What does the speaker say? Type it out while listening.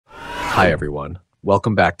Hi everyone,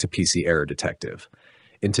 welcome back to PC Error Detective.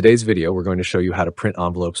 In today's video, we're going to show you how to print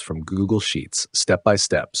envelopes from Google Sheets step by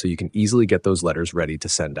step so you can easily get those letters ready to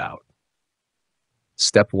send out.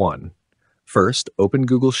 Step 1. First, open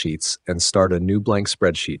Google Sheets and start a new blank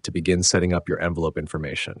spreadsheet to begin setting up your envelope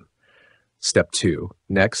information. Step 2.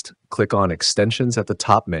 Next, click on Extensions at the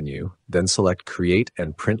top menu, then select Create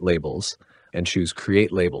and Print Labels, and choose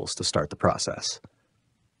Create Labels to start the process.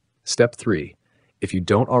 Step 3. If you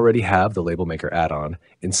don't already have the Label Maker add-on,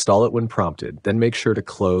 install it when prompted, then make sure to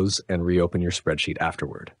close and reopen your spreadsheet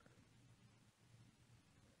afterward.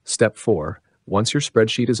 Step 4. Once your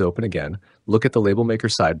spreadsheet is open again, look at the Label Maker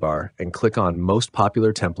sidebar and click on Most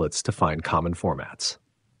Popular Templates to find common formats.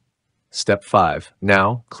 Step 5.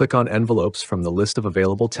 Now, click on Envelopes from the list of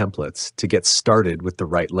available templates to get started with the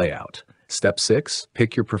right layout. Step 6.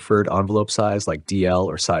 Pick your preferred envelope size like DL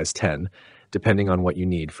or size 10, depending on what you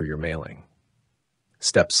need for your mailing.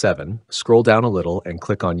 Step 7. Scroll down a little and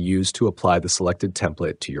click on Use to apply the selected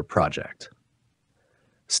template to your project.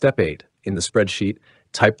 Step 8. In the spreadsheet,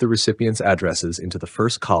 type the recipient's addresses into the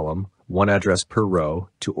first column, one address per row,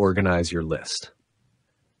 to organize your list.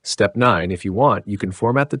 Step 9. If you want, you can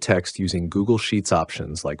format the text using Google Sheets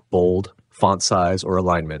options like bold, font size, or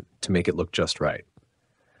alignment to make it look just right.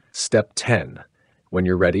 Step 10. When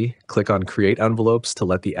you're ready, click on Create Envelopes to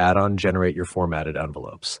let the add-on generate your formatted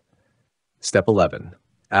envelopes. Step 11.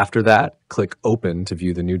 After that, click Open to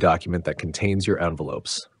view the new document that contains your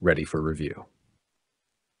envelopes, ready for review.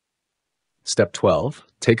 Step 12.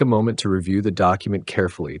 Take a moment to review the document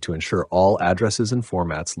carefully to ensure all addresses and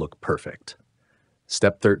formats look perfect.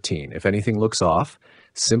 Step 13. If anything looks off,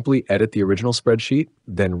 simply edit the original spreadsheet,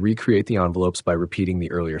 then recreate the envelopes by repeating the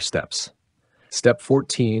earlier steps. Step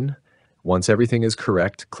 14. Once everything is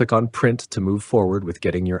correct, click on Print to move forward with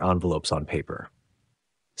getting your envelopes on paper.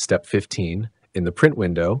 Step 15. In the print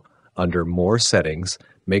window, under More Settings,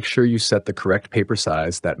 make sure you set the correct paper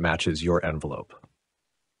size that matches your envelope.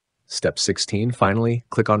 Step 16. Finally,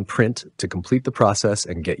 click on Print to complete the process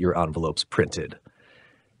and get your envelopes printed.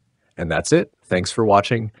 And that's it. Thanks for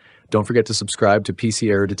watching. Don't forget to subscribe to PC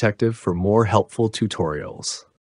Error Detective for more helpful tutorials.